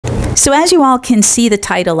So as you all can see the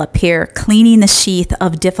title up here, Cleaning the Sheath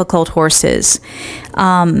of Difficult Horses.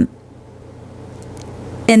 And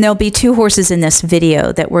there'll be 2 horses in this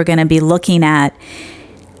video that we're going to be looking at.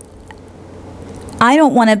 I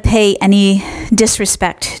don't want to pay any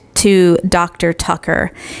disrespect to Dr.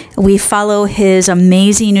 Tucker. We follow his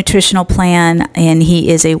amazing nutritional plan, and he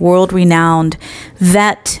is a world-renowned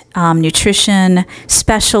vet, nutrition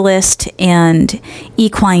specialist, and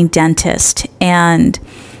equine dentist. And,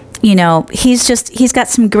 you know, he's got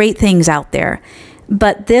some great things out there.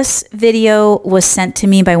 But this video was sent to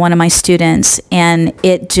me by one of my students, and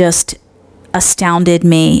it just astounded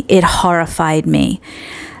me. It horrified me.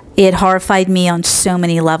 It horrified me on so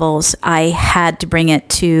many levels. I had to bring it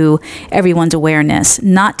to everyone's awareness,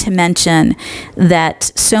 not to mention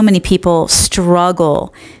that so many people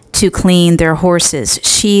struggle to clean their horses'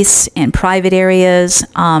 sheaths in private areas,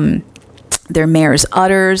 their mare's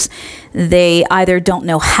udders. They either don't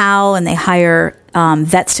know how and they hire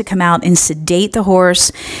vets to come out and sedate the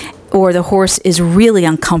horse, or the horse is really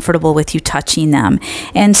uncomfortable with you touching them.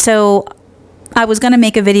 And so I was going to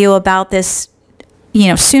make a video about this, you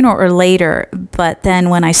know, sooner or later, but then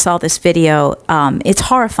when I saw this video, it's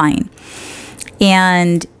horrifying.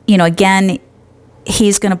 And, you know, again,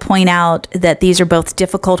 he's going to point out that these are both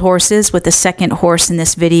difficult horses, with the second horse in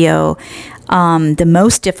this video the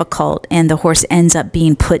most difficult, and the horse ends up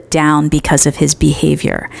being put down because of his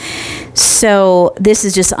behavior. So this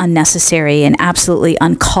is just unnecessary and absolutely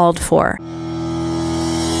uncalled for.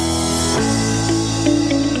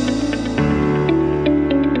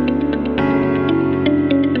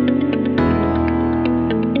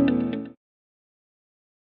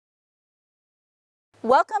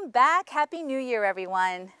 Welcome back. Happy New Year,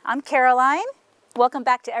 everyone. I'm Caroline. Welcome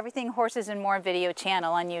back to Everything Horses and More video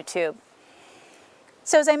channel on YouTube.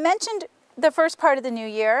 So as I mentioned, the first part of the new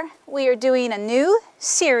year, we are doing a new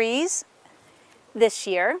series this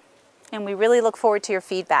year, and we really look forward to your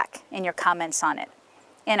feedback and your comments on it.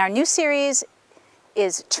 And our new series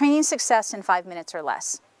is Training Success in 5 minutes or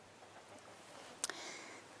less.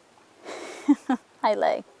 Hi,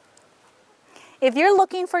 Lay. If you're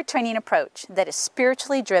looking for a training approach that is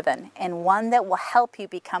spiritually driven and one that will help you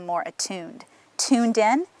become more attuned, tuned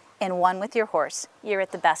in, and one with your horse, you're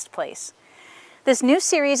at the best place. This new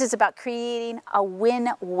series is about creating a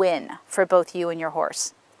win-win for both you and your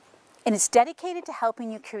horse. And it's dedicated to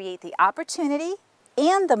helping you create the opportunity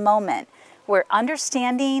and the moment where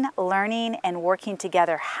understanding, learning, and working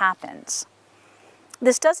together happens.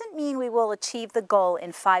 This doesn't mean we will achieve the goal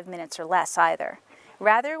in 5 minutes or less either.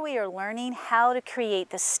 Rather, we are learning how to create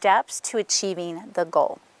the steps to achieving the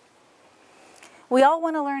goal. We all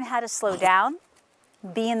want to learn how to slow down,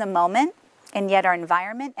 be in the moment, and yet our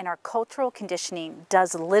environment and our cultural conditioning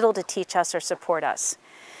does little to teach us or support us.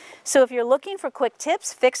 So if you're looking for quick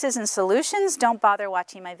tips, fixes, and solutions, don't bother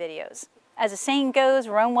watching my videos. As the saying goes,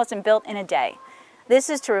 Rome wasn't built in a day. This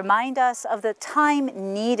is to remind us of the time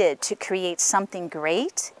needed to create something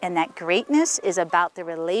great, and that greatness is about the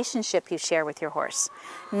relationship you share with your horse.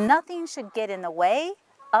 Nothing should get in the way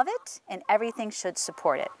of it, and everything should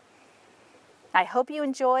support it. I hope you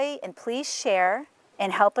enjoy, and please share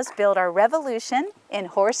and help us build our revolution in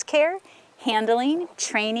horse care, handling,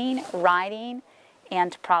 training, riding,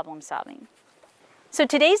 and problem solving. So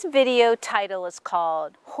today's video title is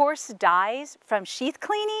called Horse Dies from Sheath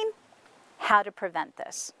Cleaning, How to Prevent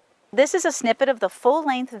This. This is a snippet of the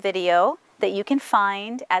full-length video that you can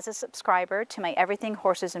find as a subscriber to my Everything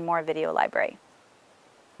Horses and More video library.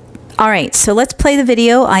 All right, so let's play the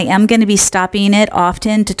video. I am going to be stopping it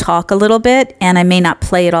often to talk a little bit, and I may not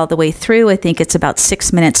play it all the way through. I think it's about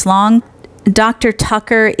 6 minutes long. Dr.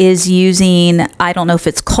 Tucker is using, I don't know if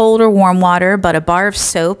it's cold or warm water, but a bar of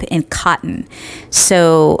soap and cotton.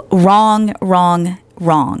 So wrong, wrong,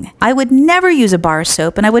 wrong. I would never use a bar of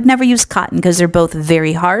soap, and I would never use cotton because they're both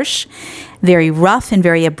very harsh, very rough, and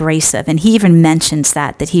very abrasive. And he even mentions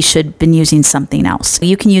that he should have been using something else.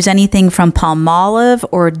 You can use anything from Palmolive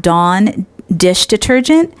or Dawn dish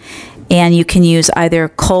detergent, and you can use either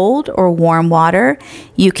cold or warm water.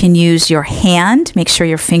 You can use your hand, make sure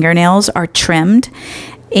your fingernails are trimmed,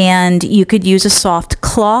 and you could use a soft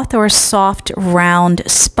cloth or a soft round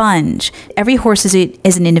sponge. Every horse is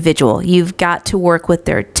an individual. You've got to work with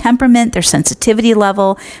their temperament, their sensitivity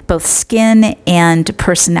level, both skin and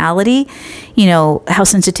personality. You know, how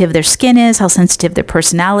sensitive their skin is, how sensitive their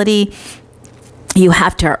personality. You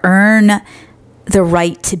have to earn the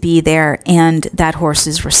right to be there and that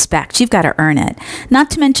horse's respect. You've got to earn it. Not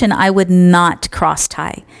to mention, I would not cross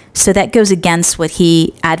tie. So that goes against what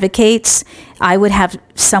he advocates. I would have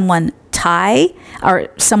someone tie or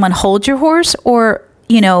someone hold your horse, or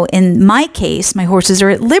you know, in my case, my horses are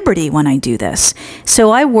at liberty when I do this.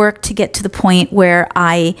 So I work to get to the point where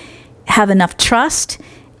I have enough trust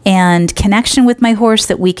and connection with my horse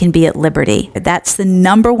that we can be at liberty. That's the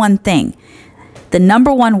number one thing. The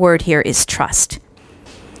number one word here is trust.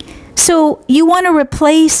 So you want to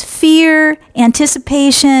replace fear,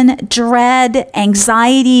 anticipation, dread,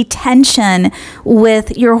 anxiety, tension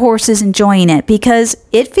with your horses enjoying it, because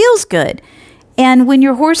it feels good. And when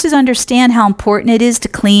your horses understand how important it is to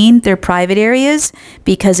clean their private areas,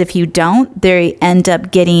 because if you don't, they end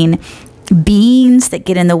up getting beans that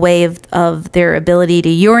get in the way of their ability to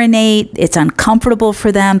urinate. It's uncomfortable for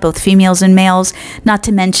them, both females and males, not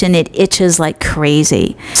to mention it itches like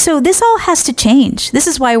crazy. So this all has to change. This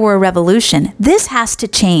is why we're a revolution. This has to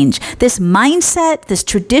change. This mindset, this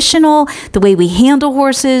traditional, the way we handle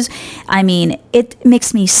horses, I mean, it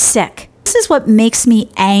makes me sick. This is what makes me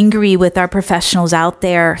angry with our professionals out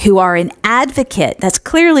there who are an advocate. That's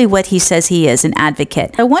clearly what he says he is, an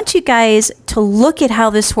advocate. I want you guys to look at how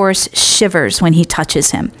this horse shivers when he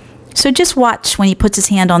touches him. So just watch when he puts his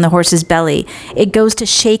hand on the horse's belly. It goes to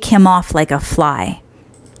shake him off like a fly.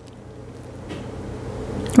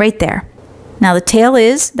 Right there. Now the tail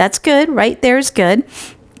that's good. Right there is good.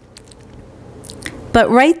 But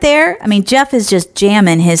right there, I mean, Jeff is just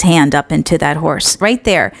jamming his hand up into that horse. Right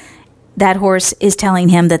there. That horse is telling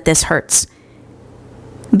him that this hurts.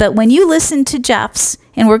 But when you listen to Jeff's,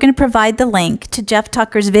 and we're going to provide the link to Jeff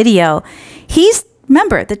Tucker's video,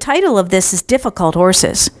 remember, the title of this is Difficult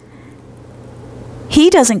Horses. He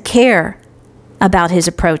doesn't care about his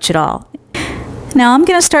approach at all. Now I'm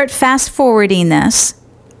going to start fast forwarding this,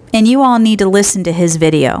 and you all need to listen to his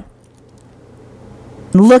video.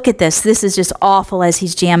 Look at this. This is just awful as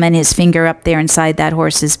he's jamming his finger up there inside that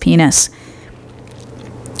horse's penis.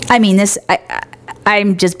 I mean,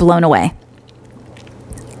 I'm just blown away.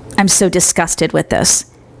 I'm so disgusted with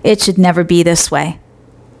this. It should never be this way.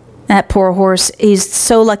 That poor horse, he's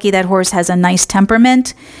so lucky that horse has a nice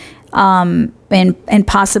temperament and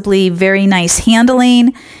possibly very nice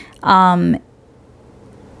handling to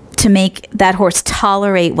make that horse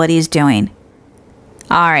tolerate what he's doing.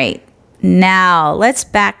 All right, now let's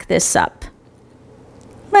back this up.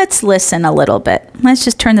 Let's listen a little bit. Let's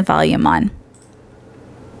just turn the volume on.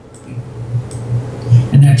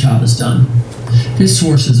 And that job is done. This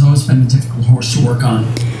horse has always been a difficult horse to work on.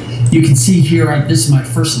 You can see here, this is my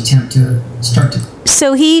first attempt to start to...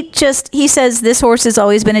 So he says this horse has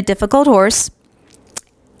always been a difficult horse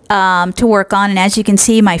to work on. And as you can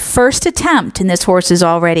see, my first attempt, and this horse is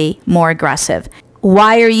already more aggressive.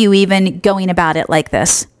 Why are you even going about it like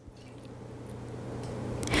this?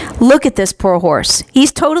 Look at this poor horse.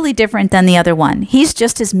 He's totally different than the other one. He's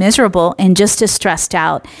just as miserable and just as stressed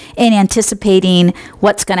out and anticipating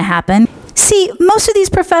what's going to happen. See, most of these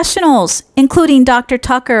professionals, including Dr.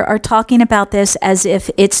 Tucker, are talking about this as if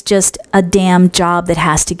it's just a damn job that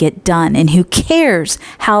has to get done. And who cares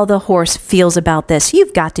how the horse feels about this?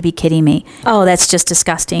 You've got to be kidding me. Oh, that's just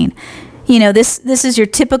disgusting. You know, this is your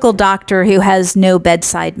typical doctor who has no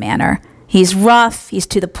bedside manner. He's rough. He's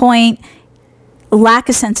to the point. Lack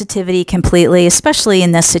of sensitivity completely, especially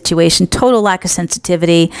in this situation. Total lack of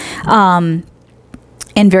sensitivity and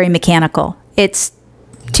very mechanical. It's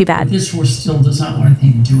too bad. This horse still does not want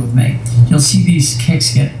anything to do with me. You'll see these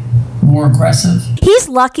kicks get more aggressive. He's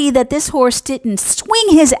lucky that this horse didn't swing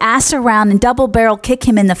his ass around and double barrel kick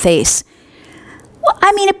him in the face. Well,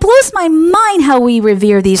 I mean, it blows my mind how we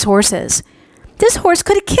revere these horses. This horse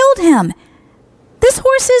could have killed him. This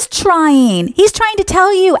horse is trying. He's trying to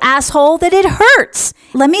tell you, asshole, that it hurts.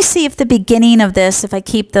 Let me see if the beginning of this, if I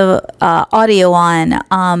keep the audio on,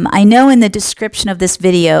 I know in the description of this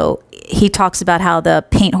video, he talks about how the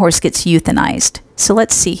paint horse gets euthanized. So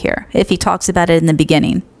let's see here, if he talks about it in the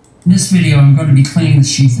beginning. In this video, I'm going to be cleaning the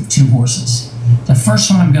sheath of two horses. The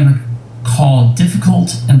first one I'm going to call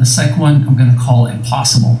difficult, and the second one I'm going to call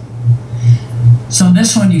impossible. So in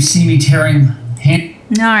this one, you see me tearing hand.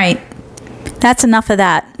 All right. That's enough of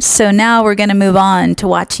that. So now we're going to move on to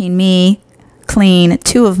watching me clean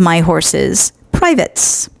two of my horses'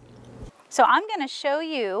 privates. So I'm going to show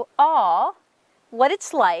you all what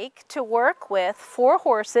it's like to work with 4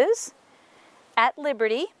 horses at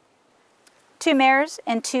liberty, 2 mares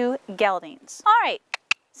and 2 geldings. All right,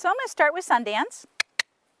 so I'm going to start with Sundance.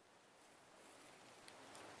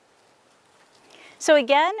 So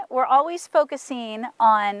again, we're always focusing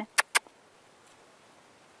on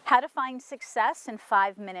how to find success in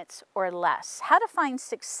 5 minutes or less. How to find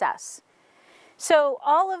success. So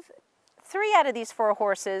 3 out of these 4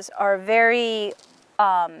 horses are very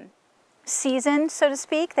seasoned, so to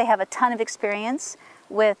speak. They have a ton of experience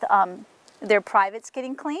with their privates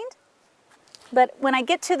getting cleaned. But when I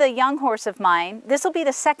get to the young horse of mine, this will be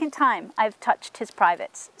the second time I've touched his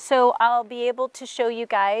privates. So I'll be able to show you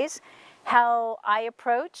guys how I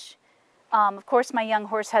approach. Of course, my young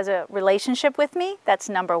horse has a relationship with me. That's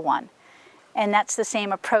number one. And that's the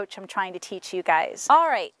same approach I'm trying to teach you guys. All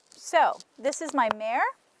right, so this is my mare.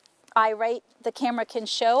 The camera can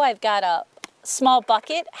show I've got a small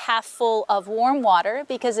bucket half full of warm water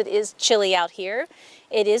because it is chilly out here.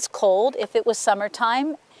 It is cold. If it was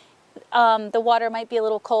summertime, the water might be a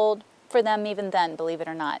little cold for them even then, believe it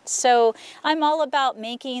or not. So I'm all about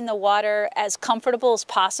making the water as comfortable as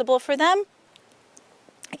possible for them.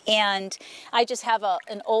 And I just have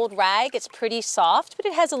an old rag. It's pretty soft, but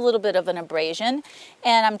it has a little bit of an abrasion.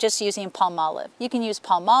 And I'm just using Palmolive. You can use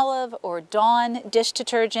Palmolive or Dawn dish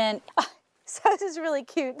detergent. So this is really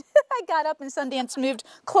cute. I got up and Sundance moved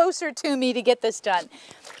closer to me to get this done.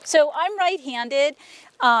 So I'm right-handed.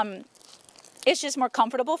 It's just more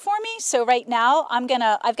comfortable for me. So right now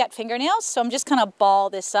I've got fingernails, so I'm just gonna ball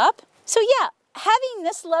this up. So yeah, having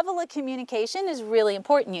this level of communication is really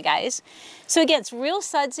important, you guys. So again, it's real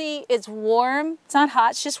sudsy, it's warm, it's not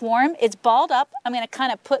hot, it's just warm. It's balled up. I'm gonna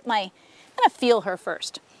kind of I'm gonna feel her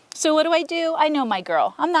first. So what do? I know my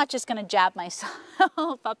girl. I'm not just gonna jab myself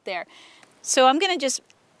up there. So I'm gonna just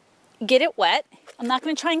get it wet. I'm not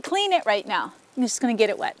gonna try and clean it right now. I'm just gonna get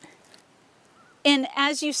it wet. And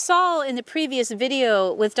as you saw in the previous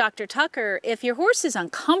video with Dr. Tucker, if your horse is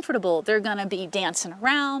uncomfortable, they're gonna be dancing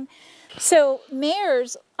around. So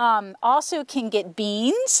mares also can get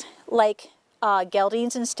beans, like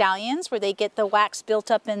geldings and stallions, where they get the wax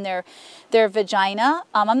built up in their vagina.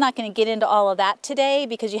 I'm not going to get into all of that today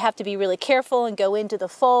because you have to be really careful and go into the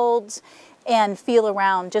folds and feel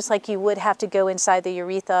around, just like you would have to go inside the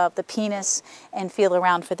urethra of the penis and feel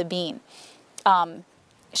around for the bean.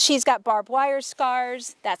 She's got barbed wire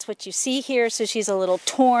scars. That's what you see here, so she's a little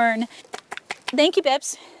torn. Thank you,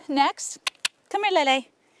 Bibbs. Next. Come here, Lele.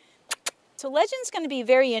 So Legend's going to be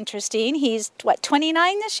very interesting. He's, what,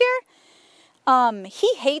 29 this year?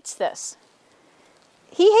 He hates this.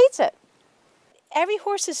 He hates it. Every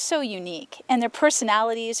horse is so unique, and their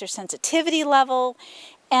personalities, their sensitivity level,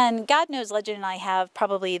 and God knows Legend and I have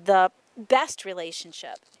probably the best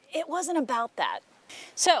relationship. It wasn't about that.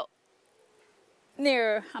 So,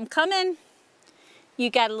 there, I'm coming. You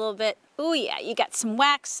got a little bit, oh yeah, you got some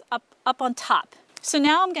wax up on top. So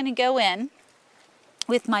now I'm going to go in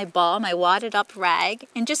with my ball, my wadded up rag,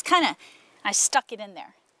 and just I stuck it in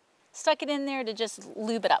there. Stuck it in there to just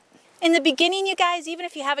lube it up. In the beginning, you guys, even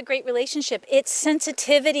if you have a great relationship, it's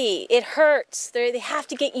sensitivity. It hurts. They have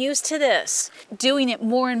to get used to this. Doing it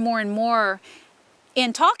more and more and more,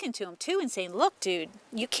 and talking to them too and saying, look, dude,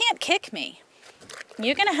 you can't kick me.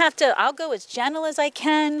 You're gonna have to, I'll go as gentle as I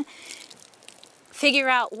can, figure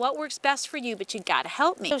out what works best for you, but you gotta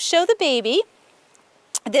help me. So show the baby.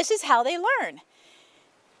 This is how they learn.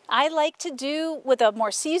 I like to do with a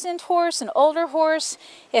more seasoned horse, an older horse.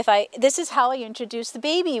 This is how I introduced the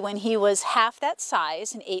baby when he was half that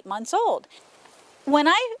size and 8 months old. When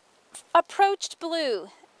I approached Blue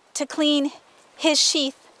to clean his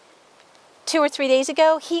sheath 2 or 3 days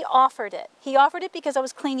ago, he offered it. He offered it because I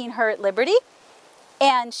was cleaning her at Liberty,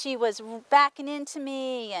 and she was backing into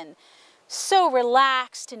me and so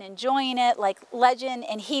relaxed and enjoying it like Legend,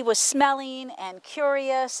 and he was smelling and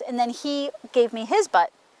curious, and then he gave me his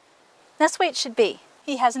butt. That's the way it should be.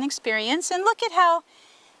 He has an experience, and look at how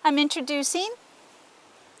I'm introducing,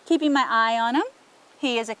 keeping my eye on him.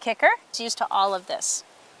 He is a kicker. He's used to all of this.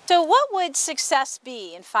 So what would success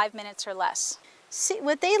be in 5 minutes or less? See,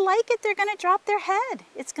 would they like it? They're gonna drop their head.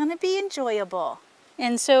 It's gonna be enjoyable.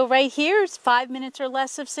 And so right here is 5 minutes or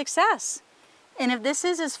less of success. And if this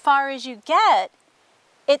is as far as you get,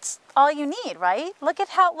 it's all you need, right? Look at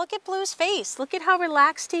Blue's face. Look at how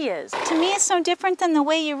relaxed he is. To me, it's no different than the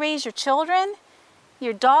way you raise your children,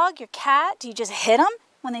 your dog, your cat. Do you just hit them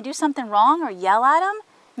when they do something wrong or yell at them?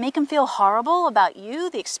 Make them feel horrible about you,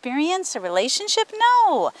 the experience, the relationship?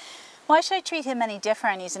 No. Why should I treat him any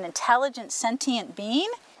different? He's an intelligent, sentient being.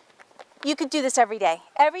 You could do this every day.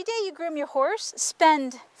 Every day you groom your horse,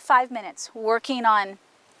 spend 5 minutes working on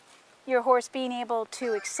your horse being able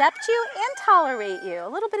to accept you and tolerate you. A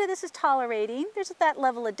little bit of this is tolerating. There's that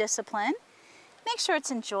level of discipline. Make sure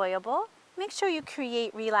it's enjoyable. Make sure you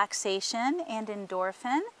create relaxation and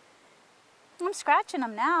endorphin. I'm scratching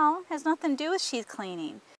them now. Has nothing to do with sheath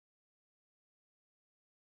cleaning.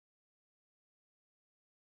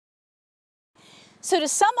 So to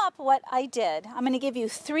sum up what I did, I'm going to give you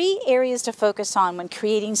 3 areas to focus on when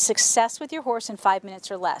creating success with your horse in 5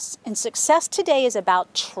 minutes or less. And success today is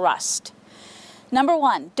about trust. Number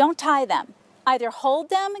 1, don't tie them. Either hold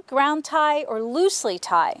them, ground tie, or loosely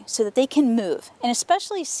tie so that they can move and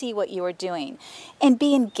especially see what you are doing and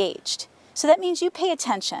be engaged. So that means you pay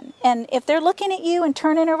attention. And if they're looking at you and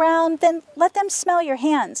turning around, then let them smell your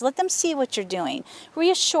hands. Let them see what you're doing.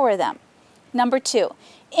 Reassure them. Number 2,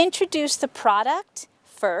 introduce the product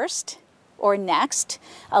first or next.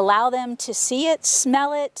 Allow them to see it,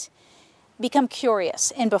 smell it, become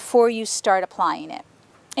curious, and before you start applying it.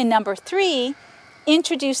 And number 3,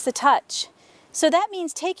 introduce the touch. So that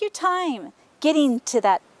means take your time getting to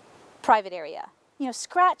that private area. You know,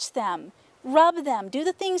 scratch them, rub them, do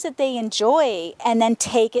the things that they enjoy, and then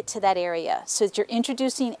take it to that area so that you're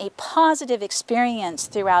introducing a positive experience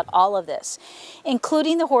throughout all of this,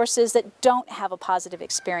 including the horses that don't have a positive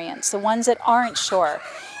experience, the ones that aren't sure.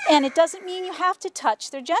 And it doesn't mean you have to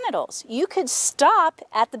touch their genitals. You could stop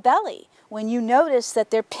at the belly when you notice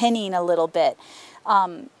that they're pinning a little bit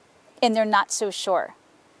and they're not so sure.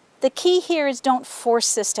 The key here is don't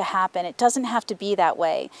force this to happen. It doesn't have to be that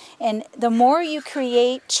way. And the more you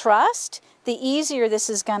create trust, the easier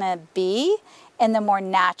this is going to be and the more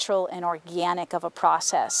natural and organic of a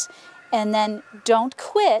process. And then don't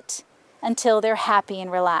quit until they're happy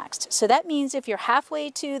and relaxed. So that means if you're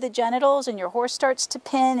halfway to the genitals and your horse starts to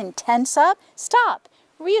pin and tense up, stop,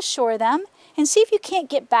 reassure them, and see if you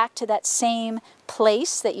can't get back to that same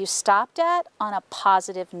place that you stopped at on a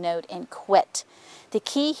positive note and quit. The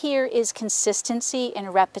key here is consistency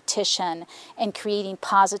and repetition and creating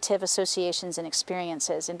positive associations and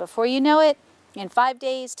experiences. And before you know it, in 5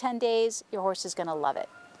 days, 10 days, your horse is going to love it.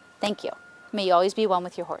 Thank you. May you always be one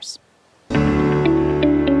with your horse.